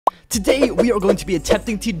Today we are going to be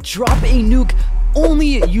attempting to drop a nuke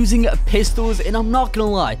only using pistols, and I'm not gonna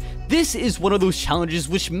lie, this is one of those challenges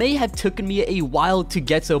which may have taken me a while to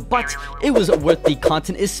get to, but it was worth the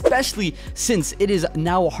content, especially since it is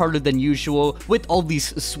now harder than usual with all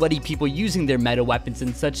these sweaty people using their meta weapons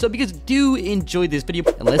and such. So because do enjoy this video,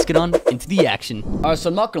 and let's get on into the action. Alright, so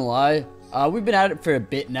I'm not gonna lie, we've been at it for a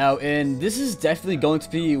bit now, and this is definitely going to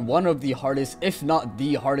be one of the hardest, if not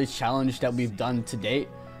the hardest challenge that we've done to date.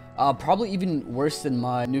 Probably even worse than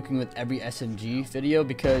my nuking with every SMG video,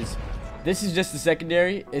 because this is just a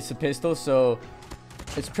secondary, it's a pistol, so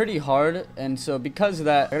it's pretty hard. And so because of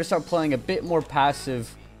that, I gotta start playing a bit more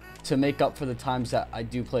passive to make up for the times that I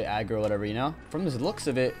do play aggro or whatever, you know. From the looks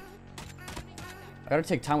of it, I gotta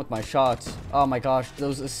take time with my shots. Oh my gosh,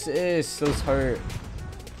 those assists, those hurt.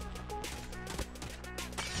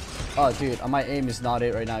 Oh dude, my aim is not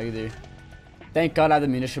it right now either. Thank God I had the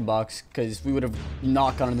munition box, because we would have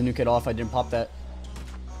not gotten the nuke at all if I didn't pop that.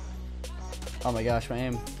 Oh my gosh, my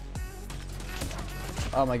aim.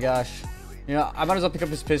 Oh my gosh. You know, I might as well pick up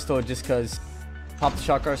this pistol just because. Pop the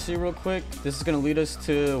shock RC real quick. This is going to lead us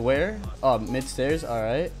to where? Oh, mid-stairs.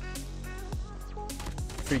 Alright.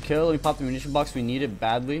 Free kill. Let me pop the munition box. We need it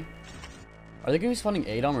badly. Are they going to be spawning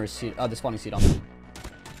ADOM or C? Oh, they're spawning CDOM.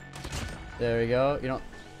 There we go. You know,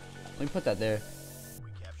 let me put that there.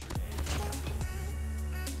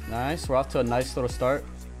 Nice, we're off to a nice little start.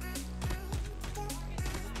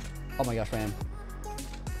 Oh my gosh, my aim.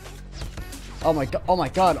 Oh my god, oh my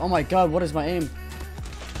god, oh my god, what is my aim?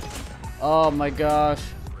 Oh my gosh.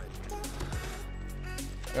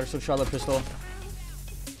 Gotta switch out the pistol.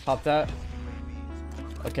 Pop that.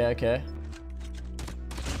 Okay, okay.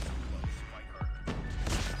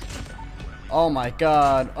 Oh my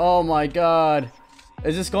god, oh my god.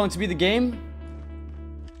 Is this going to be the game?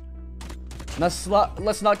 Let's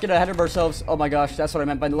not get ahead of ourselves. Oh my gosh, that's what I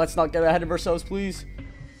meant by let's not get ahead of ourselves, please.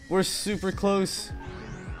 We're super close.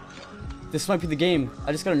 This might be the game.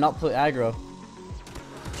 I just gotta not play aggro.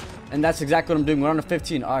 And that's exactly what I'm doing. We're on a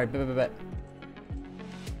 15. Alright, bet.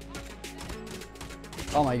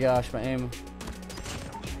 Oh my gosh, my aim.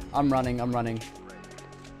 I'm running.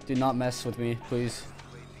 Do not mess with me, please.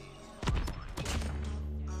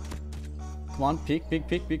 Come on, peek.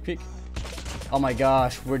 Oh my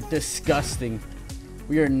gosh, we're disgusting.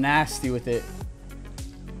 We are nasty with it.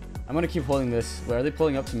 I'm gonna keep holding this. Wait, are they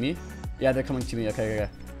pulling up to me? Yeah, they're coming to me. Okay.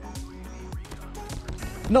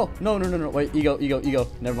 No. Wait, ego.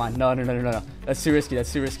 Never mind. No. That's too risky.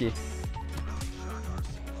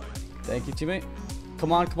 Thank you, teammate.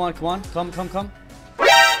 Come on. Come.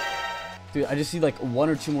 Dude, I just need like 1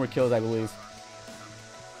 or 2 more kills, I believe.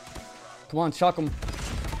 Come on, shock them.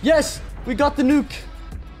 Yes! We got the nuke!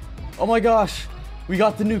 Oh my gosh, we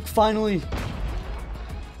got the nuke finally.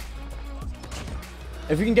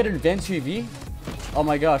 If we can get an advanced UAV, oh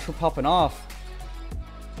my gosh, we're popping off.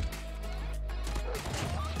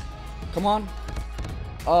 Come on.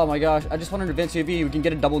 Oh my gosh, I just want an advanced UAV. We can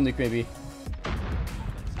get a double nuke maybe.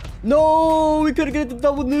 No, we couldn't get the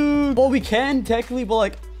double nuke. Well, we can technically, but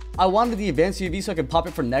like, I wanted the advanced UAV so I could pop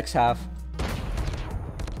it for next half.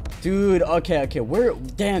 Dude, okay,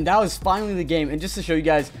 damn, that was finally the game. And just to show you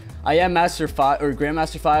guys, I am Master 5 or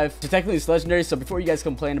Grandmaster 5. So technically it's legendary. So before you guys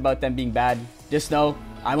complain about them being bad, just know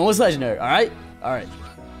I'm almost legendary. Alright,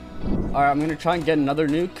 I'm gonna try and get another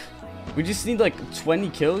nuke. We just need like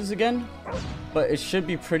 20 kills again, but it should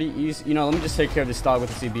be pretty easy. You know, let me just take care of this dog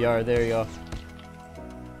with the CBR. There you go.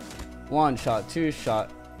 1 shot, 2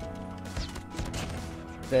 shot.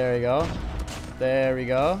 There we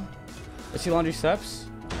go. I see laundry steps.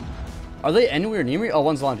 Are they anywhere near me? Oh,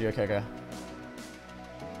 one's laundry. Okay.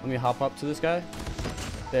 Let me hop up to this guy.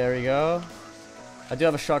 There we go. I do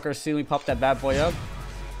have a shocker ceiling. Pop that bad boy up.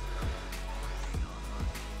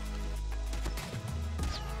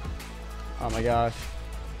 Oh my gosh.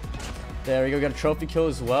 There we go. Got a trophy kill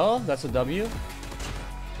as well. That's a W.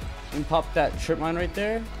 Let me pop that trip mine right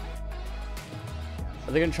there.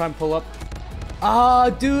 Are they gonna try and pull up? Ah,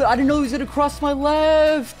 dude, I didn't know he was gonna cross my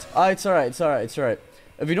left. It's alright.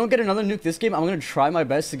 If we don't get another nuke this game, I'm going to try my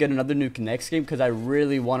best to get another nuke next game, because I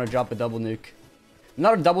really want to drop a double nuke.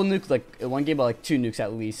 Not a double nuke like one game, but like 2 nukes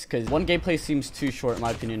at least, because one gameplay seems too short in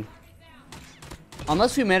my opinion.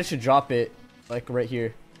 Unless we manage to drop it, like right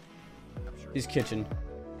here. His kitchen.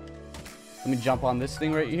 Let me jump on this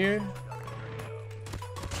thing right here.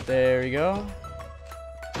 There we go.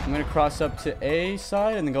 I'm going to cross up to A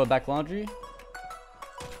side and then go back laundry.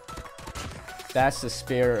 That's the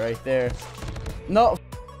spirit right there. No.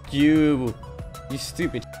 You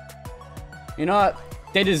stupid. You know what?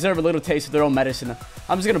 They deserve a little taste of their own medicine.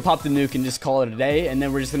 I'm just gonna pop the nuke and just call it a day, and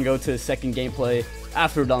then we're just gonna go to the second gameplay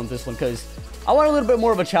after we're done with this one, because I want a little bit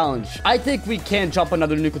more of a challenge. I think we can drop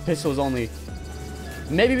another nuke with pistols only.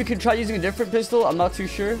 Maybe we could try using a different pistol. I'm not too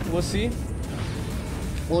sure. We'll see.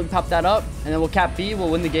 We'll pop that up, and then we'll cap B. We'll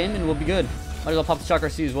win the game, and we'll be good. Might as well pop the shock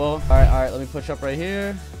RC as well. All right. Let me push up right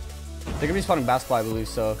here. They're gonna be spawning basketball, I believe.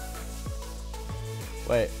 So,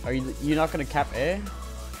 wait, are you not gonna cap A?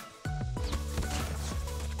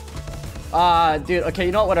 Dude. Okay,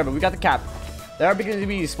 you know what? Whatever. We got the cap. They're going to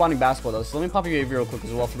be spawning basketball though. So let me pop UAV real quick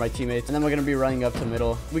as well for my teammates, and then we're gonna be running up to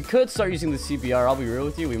middle. We could start using the CBR. I'll be real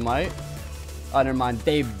with you. We might. Oh, never mind.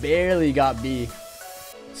 They barely got B.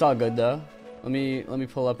 It's all good though. Let me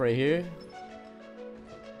pull up right here.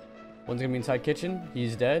 One's gonna be inside kitchen.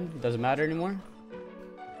 He's dead. Doesn't matter anymore.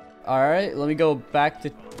 Alright, let me go back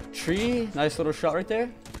to tree. Nice little shot right there.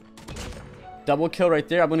 Double kill right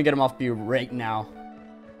there. I'm gonna get him off B right now.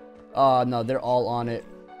 Oh no, they're all on it.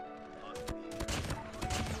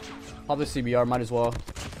 Pop the CBR, might as well.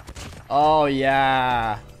 Oh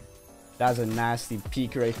yeah. That's a nasty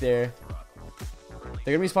peek right there.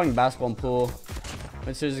 They're gonna be spawning basketball and pool.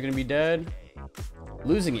 Midsers is gonna be dead.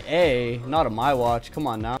 Losing A, not on my watch. Come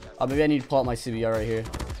on now. Oh, maybe I need to pull out my CBR right here.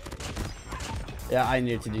 Yeah, I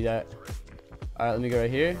needed to do that. Alright, let me go right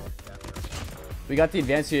here. We got the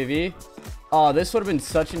advanced UAV. Oh, this would have been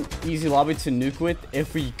such an easy lobby to nuke with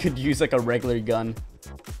if we could use like a regular gun.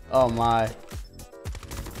 Oh my.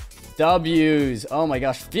 W's. Oh my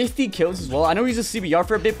gosh. 50 kills as well. I know we used a CBR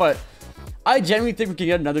for a bit, but I genuinely think we can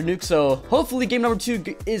get another nuke. So hopefully game number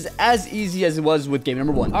 2 is as easy as it was with game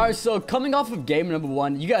number 1. All right, so coming off of game number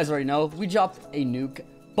 1, you guys already know we dropped a nuke,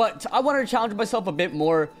 but I wanted to challenge myself a bit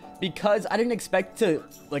more because I didn't expect to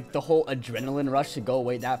like the whole adrenaline rush to go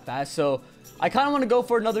away that fast. So I kind of want to go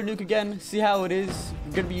for another nuke again, see how it is.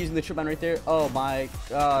 I'm gonna be using the tripman right there. Oh my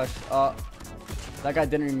gosh. That guy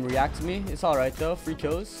didn't even react to me. It's all right though. Free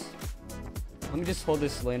kills. Let me just hold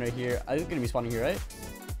this lane right here. I think it's gonna be spawning here, right?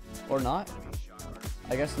 Or not?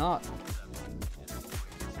 I guess not.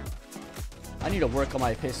 I need to work on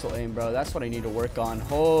my pistol aim, bro. That's what I need to work on.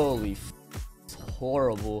 Holy f, it's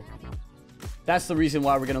horrible. That's the reason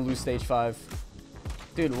why we're gonna lose stage 5.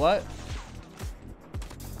 Dude, what?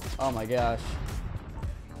 Oh my gosh.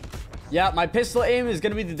 Yeah, my pistol aim is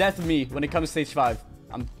gonna be the death of me when it comes to stage 5.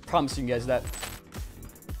 I'm promising you guys that.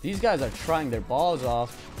 These guys are trying their balls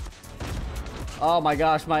off. Oh my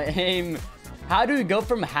gosh, my aim. How do we go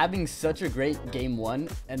from having such a great game 1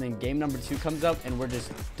 and then game number 2 comes up and we're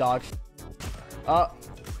just dog shit? Oh,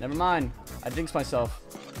 never mind. I jinxed myself.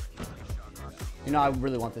 You know, I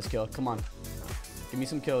really want this kill. Come on. Give me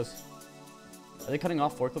some kills. Are they cutting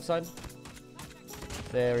off forklift side?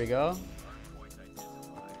 There we go.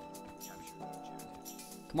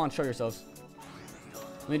 Come on, show yourselves.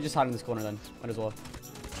 Let me just hide in this corner then. Might as well.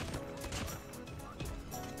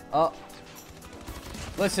 Oh.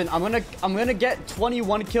 Listen, I'm gonna get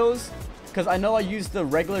 21 kills because I know I used the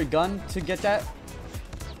regular gun to get that.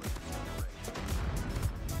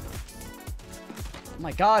 Oh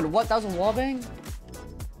my god, what? That was a wallbang?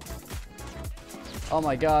 Oh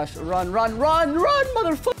my gosh. Run, run, run, run,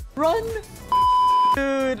 motherfucker, run!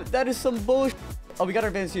 Dude, that is some bullshit. Oh, we got our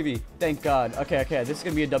advanced UV. Thank god. Okay, okay, this is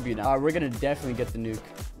gonna be a W now. We're gonna definitely get the nuke.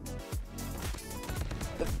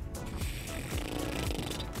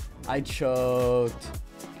 I choked.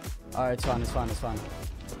 Alright, it's fine, it's fine, it's fine.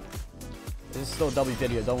 This is still a W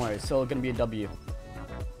video, don't worry. It's still gonna be a W.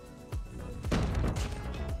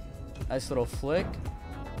 Nice little flick.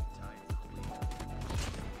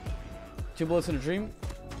 2 bullets in a dream.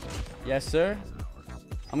 Yes, sir.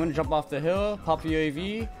 I'm gonna jump off the hill, pop a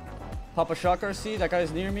UAV, pop a shock RC. That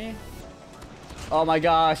guy's near me. Oh my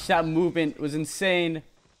gosh, that movement was insane.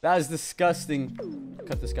 That is disgusting.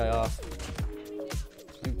 Cut this guy off.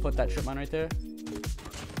 Let me put that trip mine right there.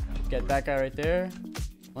 Get that guy right there.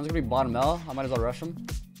 One's gonna be bottom L. I might as well rush him.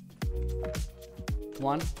 Come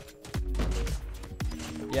on.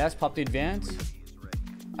 Yes, pop the advance.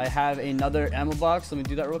 I have another ammo box. Let me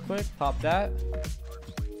do that real quick. Pop that.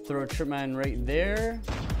 Throw a trip man right there.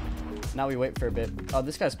 Now we wait for a bit. Oh,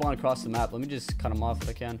 this guy spawned across the map. Let me just cut him off if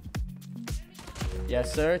I can.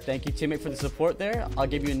 Yes, sir. Thank you, teammate, for the support there. I'll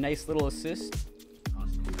give you a nice little assist.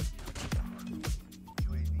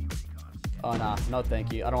 Oh, nah. No,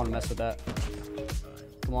 thank you. I don't want to mess with that.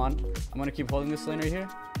 Come on. I'm going to keep holding this lane right here.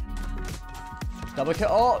 Double kill.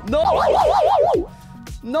 Oh, no!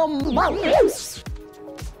 No!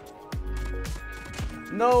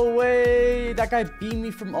 No way! That guy beat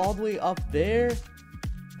me from all the way up there.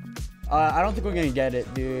 I don't think we're going to get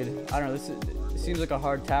it, dude. I don't know. This seems like a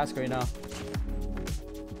hard task right now.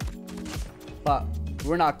 But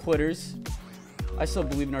we're not quitters. I still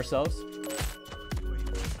believe in ourselves.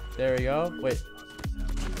 There we go. Wait.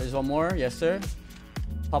 There's one more. Yes, sir.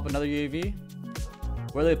 Pop another UAV.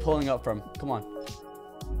 Where are they pulling up from? Come on.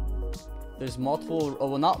 There's multiple. Oh,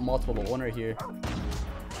 well, not multiple, but one right here.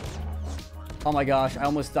 Oh my gosh. I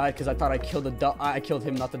almost died because I thought I killed the dog. I killed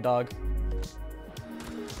him, not the dog.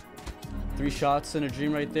 3 shots in a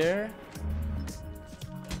dream right there.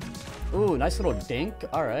 Ooh, nice little dink.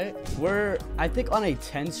 All right. We're, I think, on a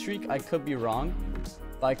 10 streak. I could be wrong,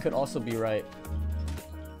 but I could also be right.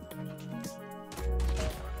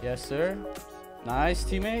 Yes, sir. Nice,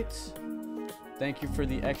 teammates. Thank you for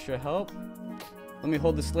the extra help. Let me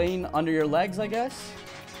hold this lane under your legs, I guess.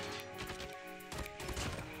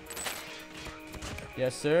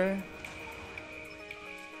 Yes, sir.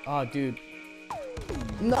 Oh, dude.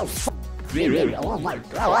 No. Oh my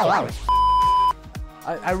God.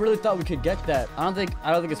 I really thought we could get that. I don't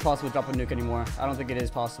think it's possible to drop a nuke anymore. I don't think it is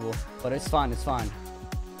possible, but it's fine. It's fine.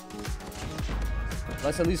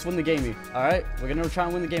 Let's at least win the game. All right, we're gonna try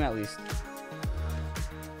and win the game at least.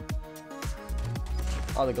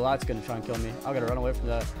 Oh, the Goliath's gonna try and kill me. I gotta run away from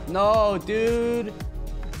that. No, dude.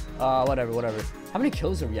 Whatever. How many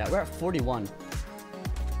kills are we at? We're at 41.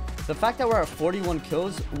 The fact that we're at 41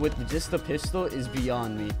 kills with just the pistol is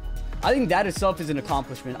beyond me. I think that itself is an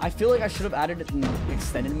accomplishment. I feel like I should have added an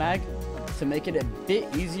extended mag to make it a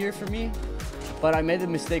bit easier for me, but I made the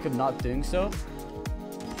mistake of not doing so.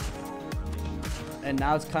 And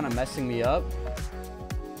now it's kind of messing me up.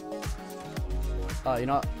 You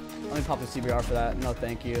know what? Let me pop the CBR for that. No,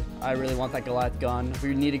 thank you. I really want that Goliath gun.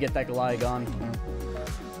 We need to get that Goliath gun.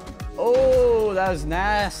 Oh, that was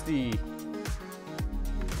nasty.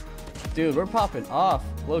 Dude, we're popping off.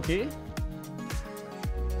 Low-key.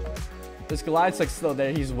 This Goliath's like still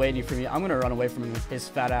there. He's waiting for me. I'm gonna run away from him. His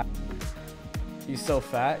fat ass. He's so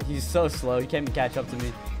fat. He's so slow. He can't even catch up to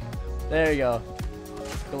me. There you go.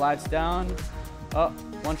 Goliath's down. Oh,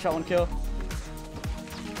 1 shot, 1 kill.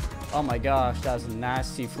 Oh my gosh, that was a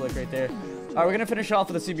nasty flick right there. All right, we're gonna finish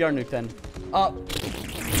off with a CBR nuke then.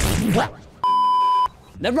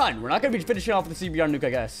 Never mind. We're not gonna be finishing off with the CBR nuke, I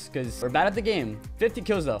guess, because we're bad at the game. 50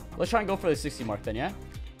 kills though. Let's try and go for the 60 mark then, yeah?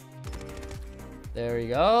 There we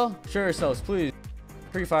go. Show yourselves, please.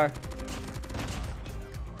 Pre-fire.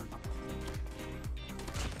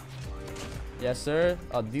 Yes, sir.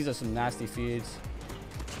 Oh, these are some nasty feeds.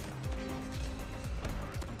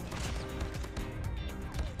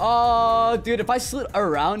 Oh, dude, if I slid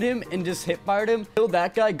around him and just hit fired him, killed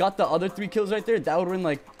that guy, got the other 3 kills right there, that would have been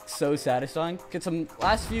like so satisfying. Get some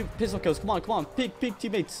last few pistol kills. Come on. Peek,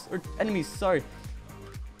 teammates. Or enemies, sorry.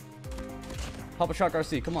 Pop a shock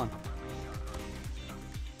RC, come on.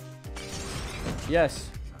 Yes.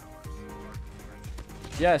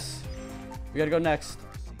 We gotta go next.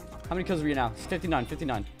 How many kills are we now? It's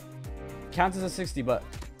 59. Counts as a 60, but...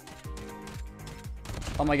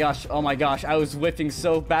 Oh my gosh. I was whiffing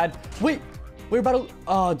so bad. Wait, we're about to...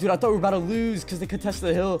 Oh, dude, I thought we were about to lose because they contested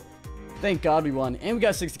the hill. Thank God we won. And we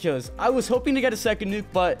got 60 kills. I was hoping to get a second nuke,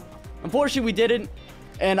 but unfortunately we didn't.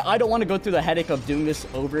 And I don't want to go through the headache of doing this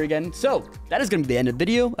over again. So, that is going to be the end of the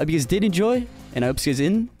video. I hope you guys did enjoy, and I hope to see you guys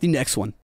in the next one.